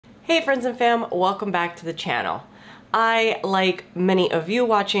Hey friends and fam, welcome back to the channel. I, like many of you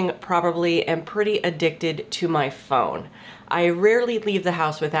watching, probably am pretty addicted to my phone. I rarely leave the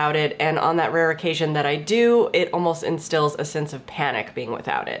house without it, and on that rare occasion that I do, it almost instills a sense of panic being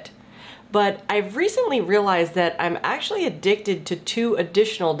without it. But I've recently realized that I'm actually addicted to two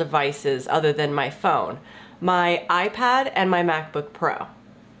additional devices other than my phone, my iPad and my MacBook Pro.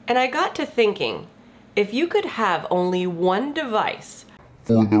 And I got to thinking, if you could have only one device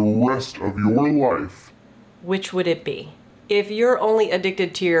for the rest of your life, which would it be? If you're only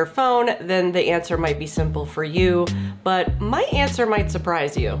addicted to your phone, then the answer might be simple for you, but my answer might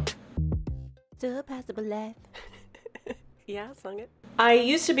surprise you. So possible life. Yeah, sung it. I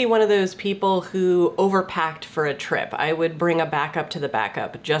used to be one of those people who overpacked for a trip. I would bring a backup to the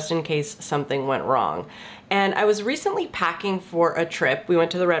backup just in case something went wrong. And I was recently packing for a trip. We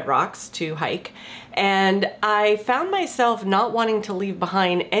went to the Red Rocks to hike, and I found myself not wanting to leave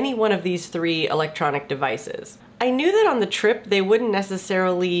behind any one of these three electronic devices. I knew that on the trip they wouldn't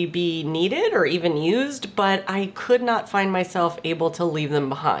necessarily be needed or even used, but I could not find myself able to leave them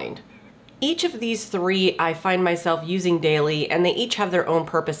behind. Each of these three I find myself using daily, and they each have their own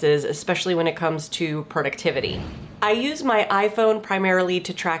purposes, especially when it comes to productivity. I use my iPhone primarily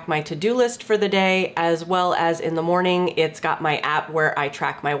to track my to-do list for the day, as well as in the morning, it's got my app where I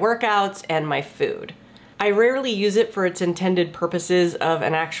track my workouts and my food. I rarely use it for its intended purposes of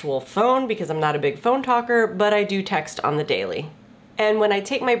an actual phone because I'm not a big phone talker, but I do text on the daily. And when I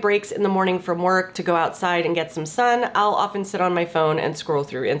take my breaks in the morning from work to go outside and get some sun, I'll often sit on my phone and scroll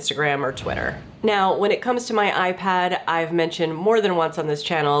through Instagram or Twitter. Now, when it comes to my iPad, I've mentioned more than once on this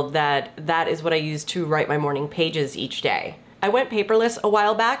channel that that is what I use to write my morning pages each day. I went paperless a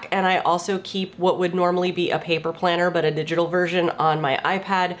while back, and I also keep what would normally be a paper planner but a digital version on my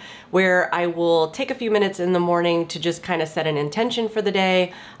iPad, where I will take a few minutes in the morning to just kind of set an intention for the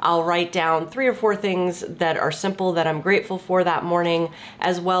day. I'll write down 3 or 4 things that are simple that I'm grateful for that morning,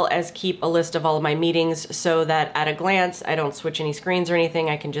 as well as keep a list of all of my meetings so that at a glance I don't switch any screens or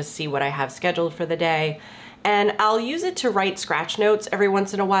anything. I can just see what I have scheduled for the day. And I'll use it to write scratch notes every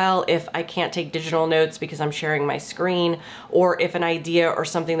once in a while if I can't take digital notes because I'm sharing my screen, or if an idea or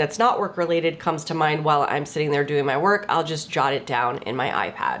something that's not work related comes to mind while I'm sitting there doing my work, I'll just jot it down in my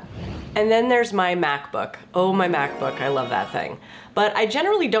iPad. And then there's my MacBook. Oh, my MacBook, I love that thing. But I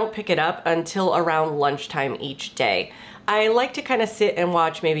generally don't pick it up until around lunchtime each day. I like to kind of sit and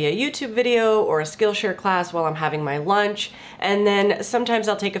watch maybe a YouTube video or a Skillshare class while I'm having my lunch, and then sometimes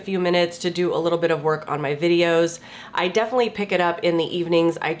I'll take a few minutes to do a little bit of work on my videos. I definitely pick it up in the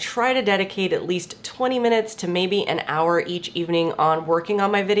evenings. I try to dedicate at least 20 minutes to maybe an hour each evening on working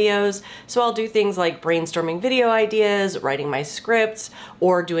on my videos. So I'll do things like brainstorming video ideas, writing my scripts,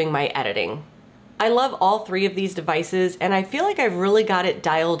 or doing my editing. I love all 3 of these devices, and I feel like I've really got it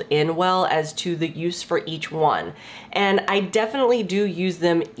dialed in well as to the use for each one. And I definitely do use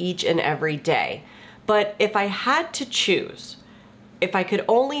them each and every day. But if I had to choose, if I could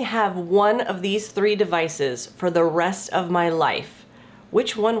only have one of these 3 devices for the rest of my life,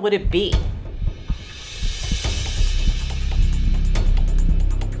 which one would it be?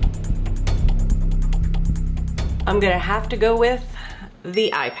 I'm gonna have to go with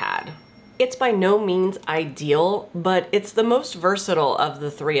the iPad. It's by no means ideal, but it's the most versatile of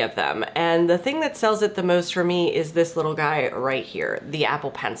the 3 of them. And the thing that sells it the most for me is this little guy right here, the Apple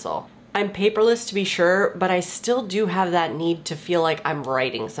Pencil. I'm paperless to be sure, but I still do have that need to feel like I'm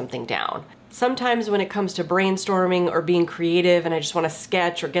writing something down. Sometimes when it comes to brainstorming or being creative and I just want to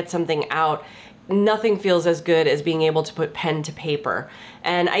sketch or get something out, nothing feels as good as being able to put pen to paper.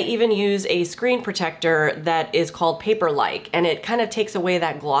 And I even use a screen protector that is called Paper-like, and it kind of takes away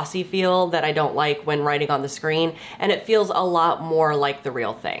that glossy feel that I don't like when writing on the screen, and it feels a lot more like the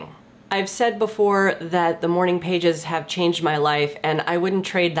real thing. I've said before that the morning pages have changed my life, and I wouldn't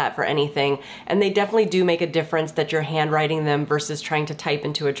trade that for anything, and they definitely do make a difference that you're handwriting them versus trying to type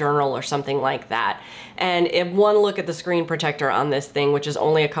into a journal or something like that. And if one look at the screen protector on this thing, which is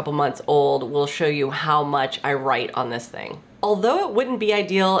only a couple months old, will show you how much I write on this thing. Although it wouldn't be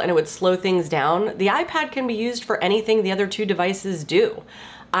ideal and it would slow things down, the iPad can be used for anything the other 2 devices do.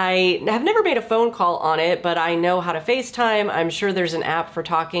 I have never made a phone call on it, but I know how to FaceTime. I'm sure there's an app for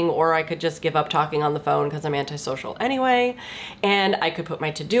talking, or I could just give up talking on the phone because I'm antisocial anyway. And I could put my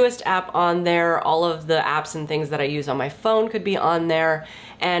Todoist app on there. All of the apps and things that I use on my phone could be on there.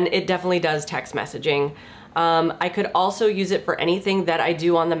 And it definitely does text messaging. I could also use it for anything that I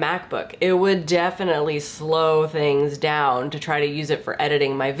do on the MacBook. It would definitely slow things down to try to use it for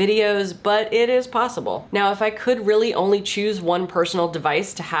editing my videos, but it is possible. Now, if I could really only choose one personal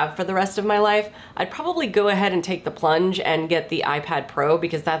device to have for the rest of my life, I'd probably go ahead and take the plunge and get the iPad Pro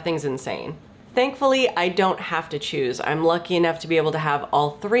because that thing's insane. Thankfully, I don't have to choose. I'm lucky enough to be able to have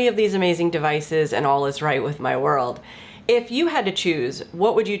all three of these amazing devices and all is right with my world. If you had to choose,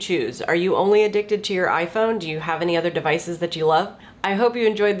 what would you choose? Are you only addicted to your iPhone? Do you have any other devices that you love? I hope you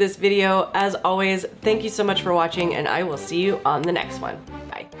enjoyed this video. As always, thank you so much for watching, and I will see you on the next one.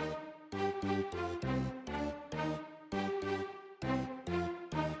 Bye.